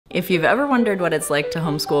If you've ever wondered what it's like to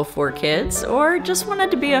homeschool 4 kids, or just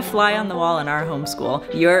wanted to be a fly on the wall in our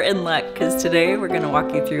homeschool, you're in luck, because today we're going to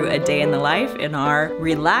walk you through a day in the life in our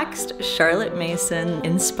relaxed, Charlotte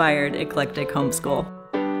Mason-inspired Eclectic homeschool.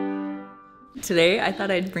 Today, I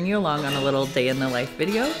thought I'd bring you along on a little day in the life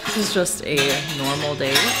video. This is just a normal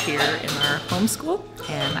day here in our homeschool,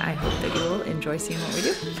 and I hope that you'll enjoy seeing what we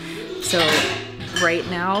do. So, right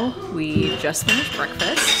now, we just finished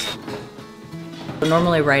breakfast.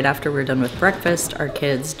 Normally right after we're done with breakfast, our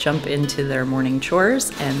kids jump into their morning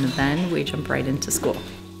chores and then we jump right into school.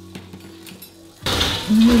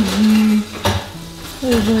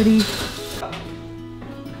 Hey buddy.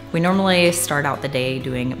 We normally start out the day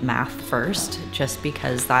doing math first, just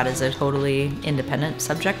because that is a totally independent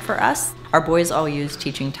subject for us. Our boys all use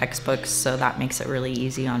teaching textbooks, so that makes it really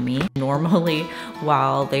easy on me. Normally,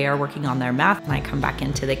 while they are working on their math, I come back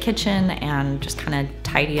into the kitchen and just kind of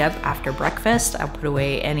tidy up after breakfast. I'll put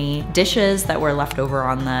away any dishes that were left over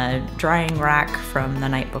on the drying rack from the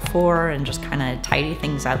night before and just kind of tidy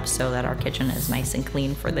things up so that our kitchen is nice and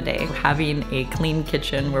clean for the day. Having a clean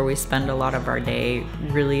kitchen where we spend a lot of our day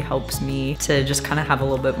really helps me to just kind of have a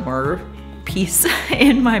little bit more peace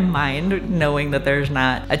in my mind, knowing that there's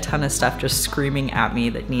not a ton of stuff just screaming at me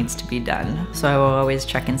that needs to be done. So I will always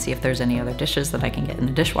check and see if there's any other dishes that I can get in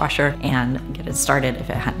the dishwasher and get it started if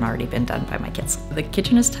it hadn't already been done by my kids. The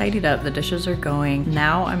kitchen is tidied up, the dishes are going.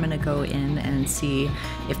 Now I'm gonna go in and see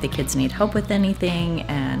if the kids need help with anything,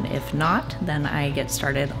 and if not, then I get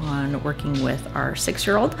started on working with our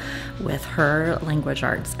 6-year-old with her language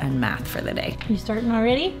arts and math for the day. You starting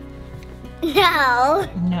already? No.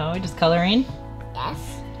 No, just coloring? Yes.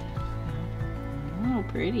 Oh,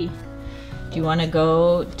 pretty. Do you want to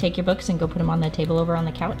go take your books and go put them on the table over on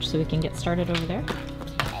the couch so we can get started over there?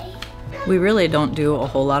 Okay. We really don't do a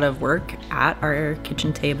whole lot of work at our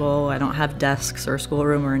kitchen table. I don't have desks or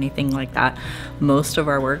schoolroom or anything like that. Most of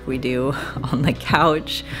our work we do on the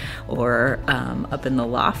couch or up in the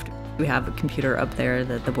loft. We have a computer up there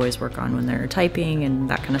that the boys work on when they're typing and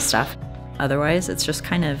that kind of stuff. Otherwise, it's just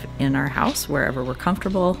kind of in our house, wherever we're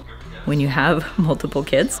comfortable. When you have multiple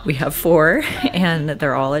kids, we have 4 and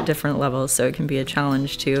they're all at different levels, so it can be a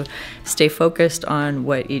challenge to stay focused on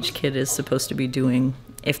what each kid is supposed to be doing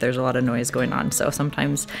if there's a lot of noise going on. So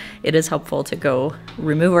sometimes it is helpful to go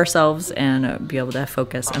remove ourselves and be able to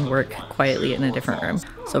focus and work quietly in a different room.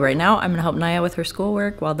 So right now, I'm gonna help Naya with her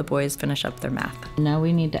schoolwork while the boys finish up their math. Now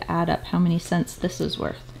we need to add up how many cents this is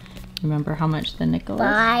worth. Remember how much the nickel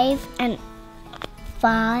is?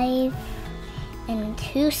 5 and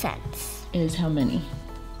 2 cents. Is how many?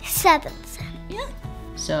 7 cents. Yeah.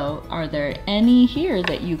 So are there any here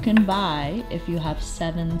that you can buy if you have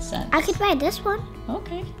 7 cents? I could buy this one.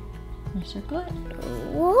 Okay. I circle it.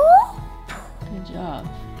 Ooh. Good job.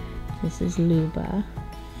 This is Luba.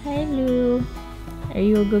 Hi, Lu. Are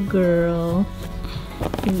you a good girl?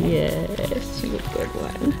 Yes, you're a good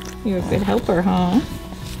one. You're a good helper, huh?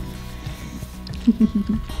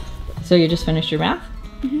 So you just finished your math?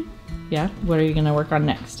 Mm-hmm. Yeah? What are you going to work on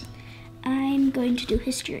next? I'm going to do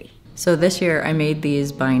history. So this year I made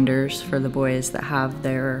these binders for the boys that have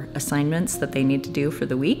their assignments that they need to do for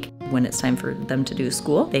the week. When it's time for them to do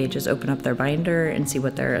school, they just open up their binder and see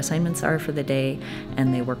what their assignments are for the day,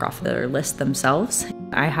 and they work off their list themselves.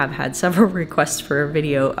 I have had several requests for a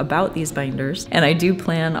video about these binders, and I do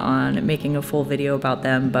plan on making a full video about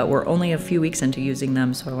them, but we're only a few weeks into using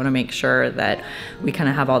them, so I want to make sure that we kind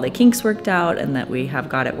of have all the kinks worked out and that we have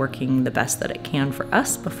got it working the best that it can for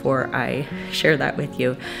us before I share that with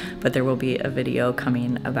you. But there will be a video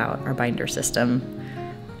coming about our binder system.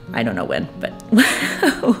 I don't know when, but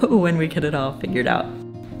when we get it all figured out.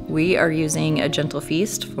 We are using A Gentle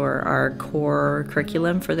Feast for our core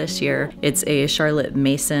curriculum for this year. It's a Charlotte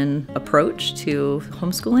Mason approach to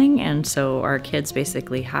homeschooling, and so our kids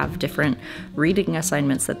basically have different reading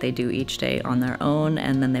assignments that they do each day on their own,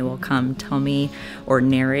 and then they will come tell me or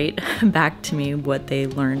narrate back to me what they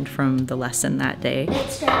learned from the lesson that day. It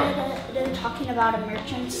started talking about a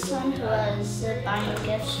merchant's son who was buying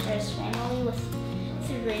gifts for his family with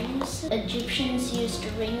rings. Egyptians used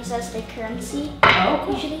rings as their currency,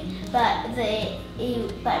 usually, but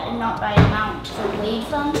not by amount. They weighed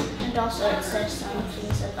them, and also it says some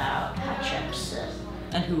things about Hatshepsut.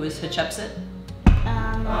 And who was Hatshepsut?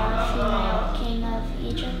 A female king of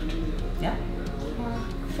Egypt. Yeah.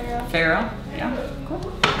 Pharaoh. Pharaoh. Yeah.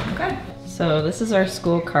 Cool. Okay. So this is our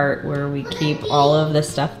school cart where we keep all of the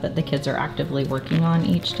stuff that the kids are actively working on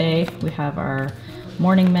each day. We have our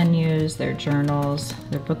morning menus, their journals,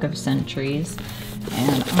 their book of centuries,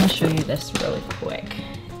 and I'm going to show you this really quick.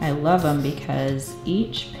 I love them because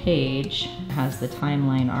each page has the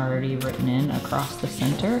timeline already written in across the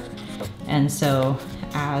center. And so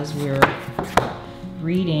as we're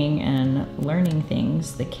reading and learning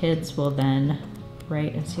things, the kids will then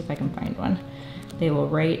write, and see if I can find one. They will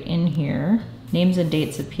write in here names and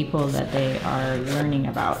dates of people that they are learning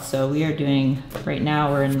about. So we are doing, right now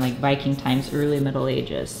we're in like Viking times, early Middle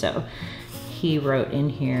Ages. So he wrote in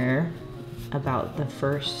here about the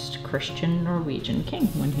first Christian Norwegian king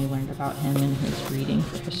when he learned about him in his reading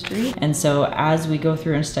for history. And so as we go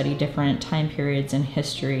through and study different time periods in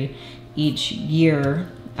history, each year,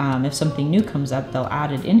 if something new comes up, they'll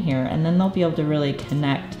add it in here, and then they'll be able to really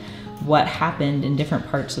connect what happened in different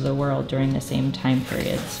parts of the world during the same time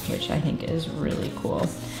periods, which I think is really cool.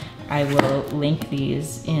 I will link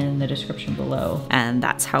these in the description below. And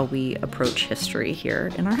that's how we approach history here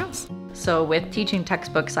in our house. So with teaching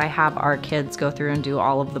textbooks, I have our kids go through and do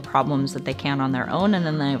all of the problems that they can on their own. And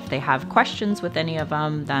then if they have questions with any of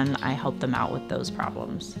them, then I help them out with those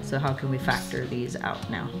problems. So how can we factor these out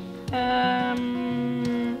now?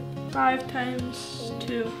 5 times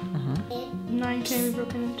 2. 9 can be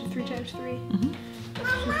broken into 3 times 3.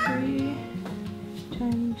 So 3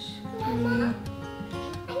 times 3.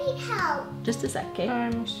 I need help. Just a sec, okay?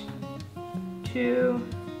 Times 2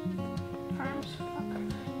 times 5.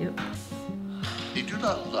 Yep. They do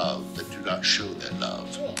not love that do not show their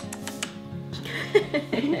love.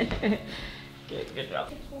 Good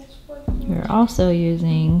job. We're also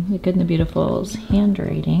using the Good and the Beautiful's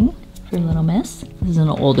handwriting for Little Miss. This is an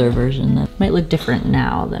older version that might look different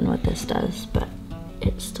now than what this does, but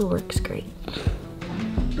it still works great.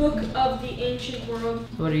 Book of the Ancient World.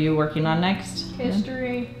 What are you working on next?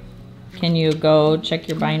 History. Can you go check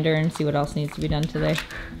your binder and see what else needs to be done today?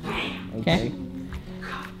 Okay.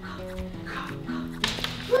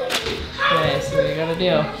 Okay, so what you gotta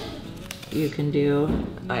do? You can do,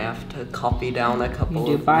 I have to copy down a couple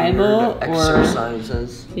do of Bible weird or-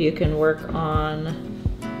 exercises. you can work on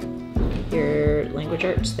your language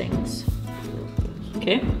arts things.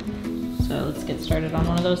 Okay, so let's get started on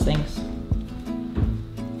one of those things.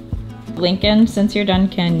 Lincoln, since you're done,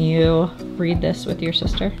 can you read this with your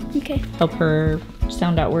sister? Okay. Help her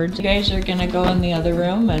sound out words. You guys are gonna go in the other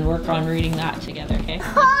room and work on reading that together, okay?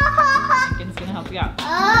 Lincoln's gonna help you out.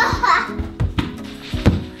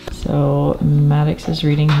 So Maddox is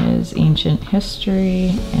reading his ancient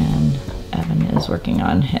history and Evan is working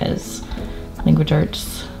on his language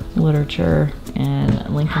arts, literature, and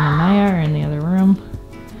Lincoln and Maya are in the other room,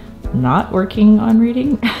 not working on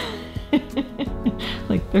reading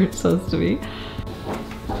like they're supposed to be.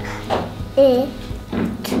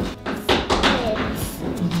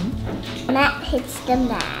 Matt hits the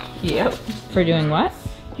mat. Yep. For doing what?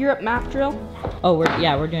 Europe map drill. Oh,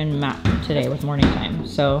 we're doing map today with morning time.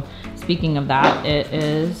 So speaking of that, it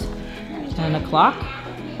is 10 o'clock.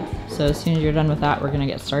 So as soon as you're done with that, we're gonna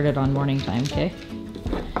get started on morning time, okay?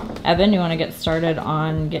 Evan, you wanna get started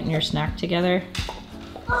on getting your snack together?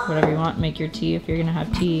 Whatever you want, make your tea if you're gonna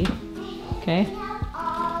have tea, okay?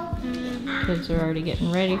 Kids are already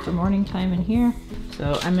getting ready for morning time in here.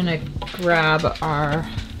 So I'm gonna grab our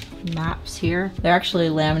maps here. They're actually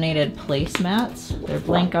laminated placemats. They're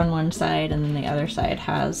blank on one side and then the other side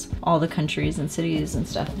has all the countries and cities and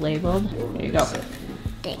stuff labeled. There you go.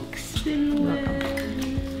 Thanks.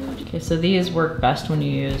 Okay, so these work best when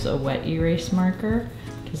you use a wet erase marker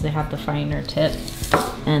because they have the finer tip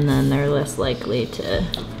and then they're less likely to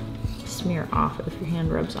smear off if your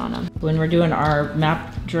hand rubs on them. When we're doing our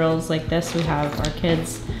map drills like this, we have our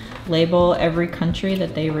kids label every country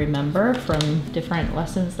that they remember from different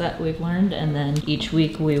lessons that we've learned, and then each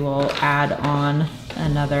week we will add on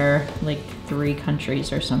another like 3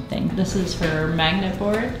 countries or something. This is her magnet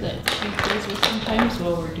board that she plays with sometimes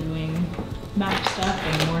while we're doing map stuff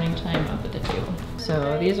and morning time up at the table.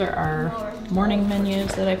 So these are our morning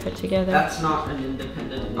menus that I put together. That's not an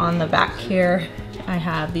independent. On the back here, I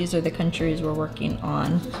have, these are the countries we're working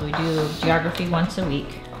on. So we do geography once a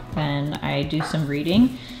week, then I do some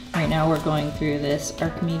reading. Right now we're going through this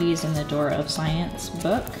Archimedes and the Door of Science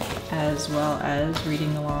book, as well as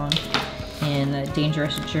reading along in The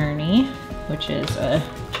Dangerous Journey, which is a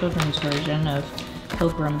children's version of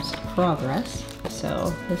Pilgrim's Progress.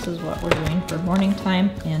 So this is what we're doing for morning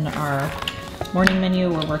time. In our morning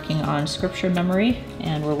menu, we're working on scripture memory,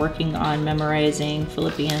 and we're working on memorizing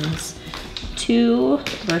Philippians 2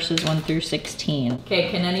 verses 1 through 16. Okay,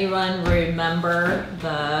 can anyone remember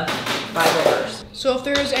the Bible verse? So if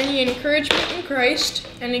there is any encouragement in Christ,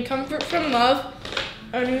 any comfort from love,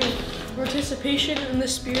 any participation in the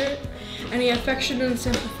Spirit, any affection and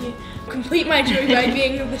sympathy, complete my joy by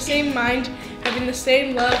being of the same mind, having the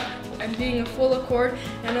same love, and being of full accord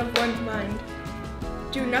and of one mind.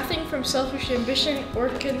 Do nothing from selfish ambition or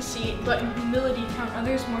conceit, but in humility count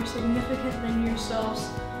others more significant than yourselves.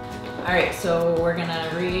 All right, so we're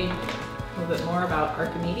gonna read a little bit more about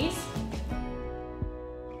Archimedes.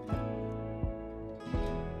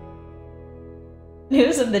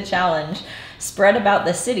 News of the challenge spread about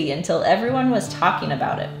the city until everyone was talking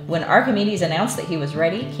about it. When Archimedes announced that he was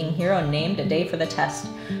ready, King Hero named a day for the test.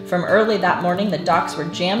 From early that morning, the docks were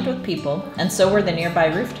jammed with people, and so were the nearby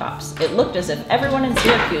rooftops. It looked as if everyone in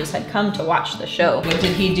Syracuse had come to watch the show. What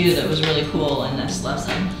did he do that was really cool in this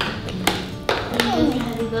lesson?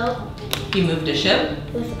 Heavy boat. He moved a ship?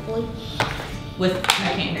 With a pulley.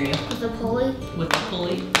 I can't hear you. With a pulley. With a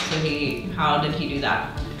pulley? So how did he do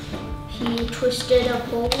that? He twisted a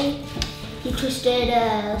pulley. He twisted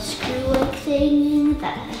a screw-like thing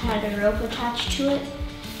that had a rope attached to it,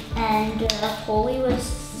 and a pulley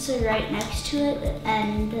was right next to it,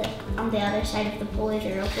 and on the other side of the pulley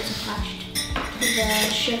the rope was attached to the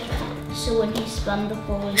ship, so when he spun the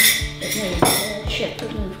pulley it made the ship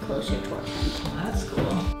move closer toward him. Oh, that's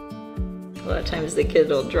cool. A lot of times the kids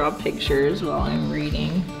will draw pictures while I'm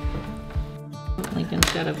reading.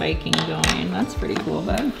 Lincoln's got a Viking going. That's pretty cool,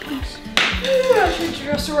 bud. I should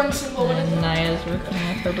just run some more. And Naya's working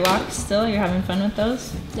with her blocks still. You're having fun with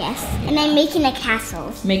those? Yes, and I'm making a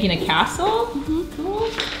castle. Making a castle? Cool.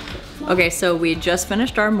 Okay, so we just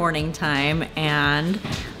finished our morning time, and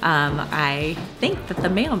I think that the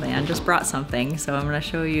mailman just brought something, so I'm gonna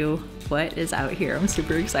show you what is out here. I'm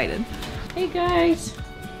super excited. Hey guys.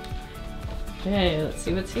 Okay, let's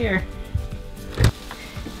see what's here.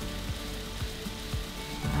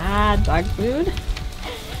 Ah, dog food.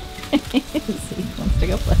 He wants to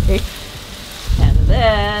go play. And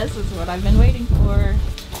this is what I've been waiting for.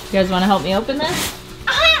 You guys want to help me open this?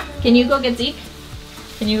 Can you go get Zeke?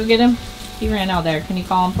 Can you go get him? He ran out there. Can you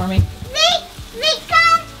call him for me? Zeke,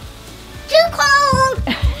 come! Too cold!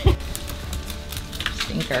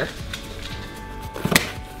 Stinker.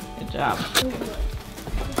 Good job.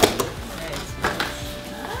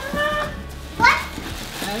 What?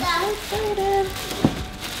 I'm so excited.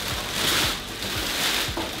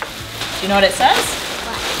 Do you know what it says?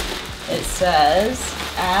 What? It says,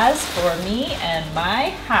 as for me and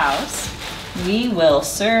my house, we will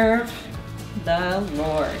serve the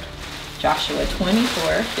Lord. Joshua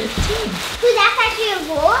 24:15. So that's actually a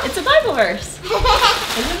rule? It's a Bible verse.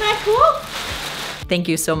 Isn't that cool? Thank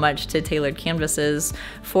you so much to Tailored Canvases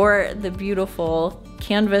for the beautiful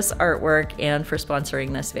canvas artwork and for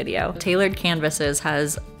sponsoring this video. Tailored Canvases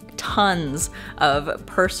has tons of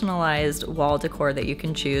personalized wall decor that you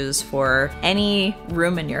can choose for any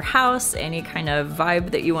room in your house, any kind of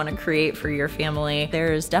vibe that you want to create for your family.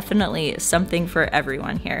 There's definitely something for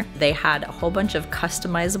everyone here. They had a whole bunch of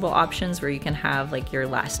customizable options where you can have like your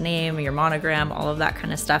last name, your monogram, all of that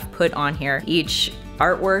kind of stuff put on here. Each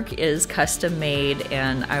artwork is custom made,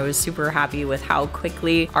 and I was super happy with how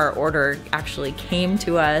quickly our order actually came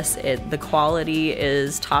to us. The quality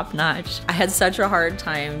is top notch. I had such a hard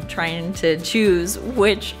time trying to choose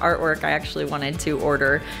which artwork I actually wanted to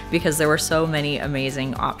order because there were so many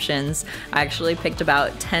amazing options. I actually picked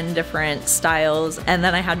about 10 different styles, and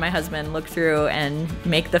then I had my husband look through and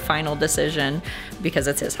make the final decision because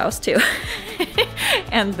it's his house too.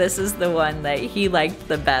 And this is the one that he liked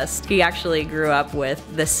the best. He actually grew up with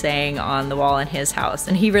this saying on the wall in his house,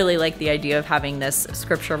 and he really liked the idea of having this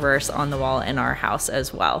scripture verse on the wall in our house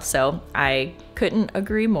as well. So I couldn't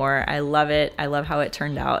agree more. I love it. I love how it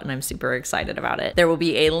turned out, and I'm super excited about it. There will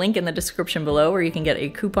be a link in the description below where you can get a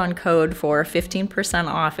coupon code for 15%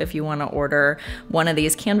 off if you want to order one of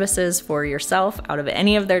these canvases for yourself out of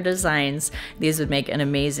any of their designs. These would make an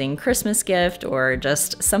amazing Christmas gift or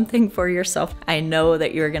just something for yourself. I know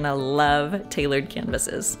that you're gonna love Tailored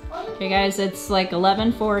Canvases. Okay guys, it's like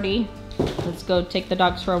 11:40. Let's go take the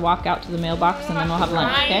dogs for a walk out to the mailbox and then we'll have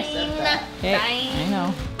lunch, okay? Okay, I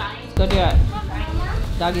know. Let's go do it.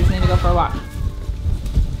 Doggies need to go for a walk.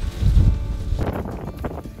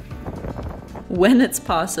 When it's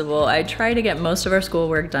possible, I try to get most of our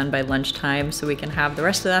schoolwork done by lunchtime so we can have the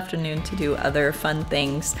rest of the afternoon to do other fun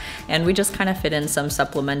things. And we just kind of fit in some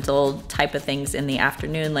supplemental type of things in the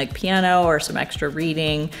afternoon, like piano or some extra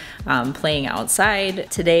reading, playing outside.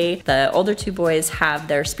 Today, the older two boys have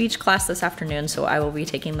their speech class this afternoon, so I will be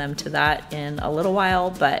taking them to that in a little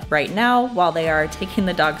while. But right now, while they are taking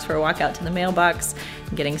the dogs for a walk out to the mailbox,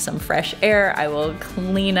 getting some fresh air, I will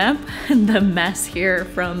clean up the mess here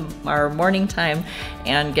from our morning time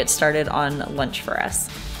and get started on lunch for us.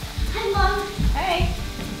 Hi, Mom. Hey,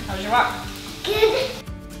 how was your walk? Good.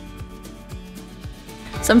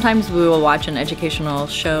 Sometimes we will watch an educational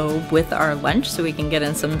show with our lunch so we can get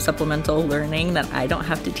in some supplemental learning that I don't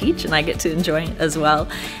have to teach and I get to enjoy as well.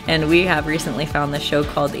 And we have recently found this show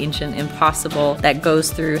called Ancient Impossible that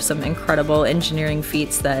goes through some incredible engineering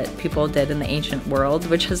feats that people did in the ancient world,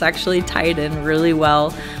 which has actually tied in really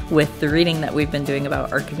well with the reading that we've been doing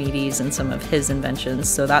about Archimedes and some of his inventions.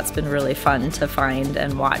 So that's been really fun to find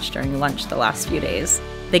and watch during lunch the last few days.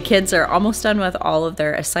 The kids are almost done with all of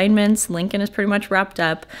their assignments. Lincoln is pretty much wrapped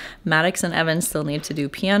up. Maddox and Evan still need to do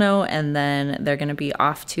piano, and then they're gonna be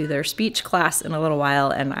off to their speech class in a little while,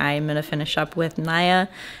 and I'm gonna finish up with Naya,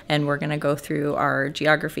 and we're gonna go through our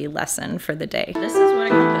geography lesson for the day. This is what a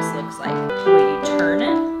compass looks like. You turn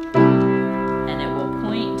it, and it will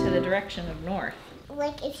point to the direction of north.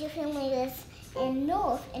 Like if your family lives in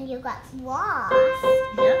north and you got lost,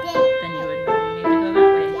 Yep. Then you would know you need to go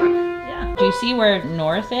that way. Yeah. Do you see where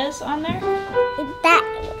north is on there? that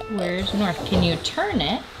Where's north? Can you turn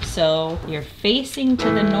it so you're facing to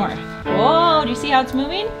the north? Whoa, do you see how it's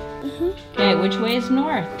moving? Okay, which way is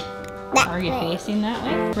north? Are you facing that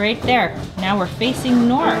way? Right there. Now we're facing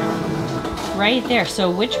north. Right there. So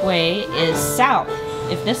which way is south?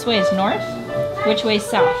 If this way is north, which way is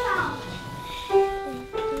south?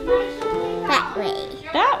 that way.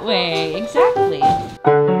 That way, exactly.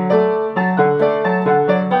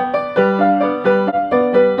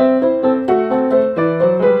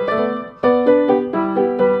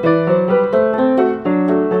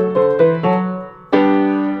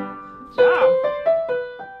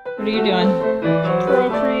 What are you doing?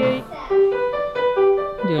 Procreate.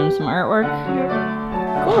 Doing some artwork?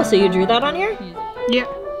 Cool, so you drew that on here? Yeah.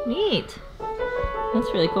 Neat. That's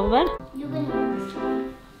really cool, bud. You can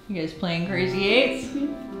win. You guys playing Crazy Eights?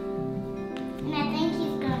 And I think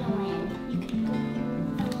he's gonna win. You can go.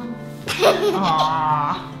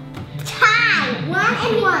 Aww. Tie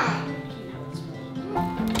 1-1.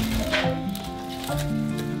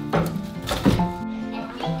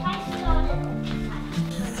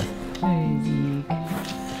 Hey, Zeke.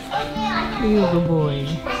 Good boy.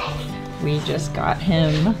 We just got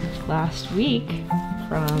him last week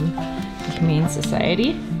from the Humane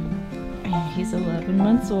Society. And he's 11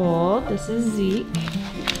 months old. This is Zeke.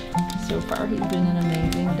 So far, he's been an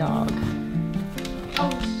amazing dog.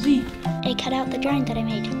 Oh, Zeke. I cut out the drawing that I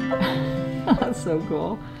made. That's so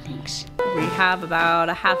cool. Thanks. We have about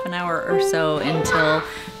a half an hour or so until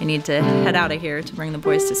I need to head out of here to bring the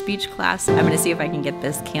boys to speech class. I'm gonna see if I can get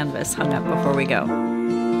this canvas hung up before we go.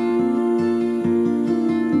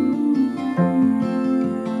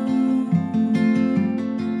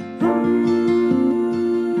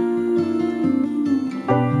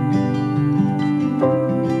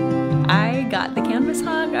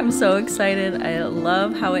 I'm so excited. I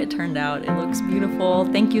love how it turned out. It looks beautiful.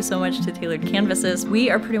 Thank you so much to Tailored Canvases. We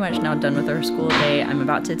are pretty much now done with our school day. I'm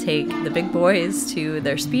about to take the big boys to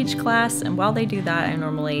their speech class, and while they do that, I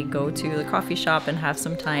normally go to the coffee shop and have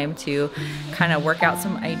some time to kind of work out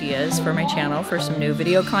some ideas for my channel for some new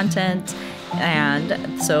video content.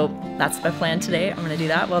 And so that's my plan today. I'm gonna do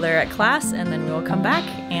that while they're at class, and then we'll come back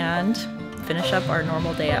and finish up our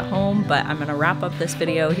normal day at home. But I'm gonna wrap up this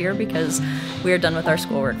video here because we are done with our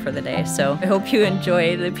schoolwork for the day. So I hope you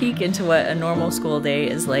enjoyed a peek into what a normal school day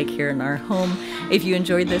is like here in our home. If you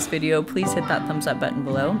enjoyed this video, please hit that thumbs up button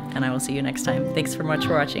below, and I will see you next time. Thanks so much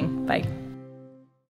for watching. Bye.